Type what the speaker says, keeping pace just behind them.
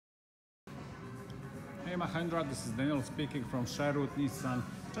Hey Mahendra, this is Daniel speaking from Sherwood Nissan.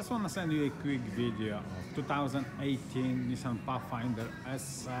 Just want to send you a quick video of 2018 Nissan Pathfinder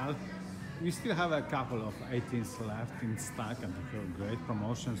SL. We still have a couple of 18s left in stock and great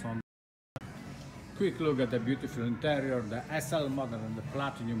promotions on. Quick look at the beautiful interior, the SL model and the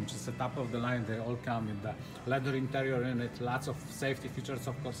Platinum, which is the top of the line. They all come with the leather interior in it, lots of safety features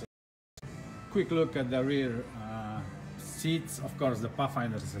of course. Quick look at the rear seats. Of course, the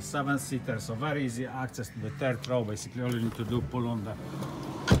Pathfinder is a 7-seater, so very easy access to the third row. Basically, all you need to do pull on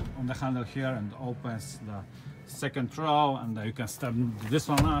the handle here and opens the second row, and you can step this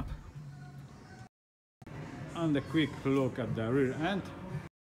one up. And a quick look at the rear end,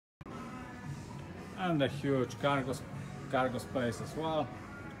 and a huge cargo space as well.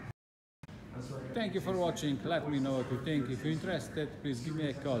 Thank you for watching. Let me know what you think. If you're interested, please give me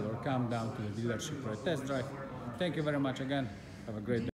a call or come down to the dealership for a test drive. Thank you very much again. Have a great day.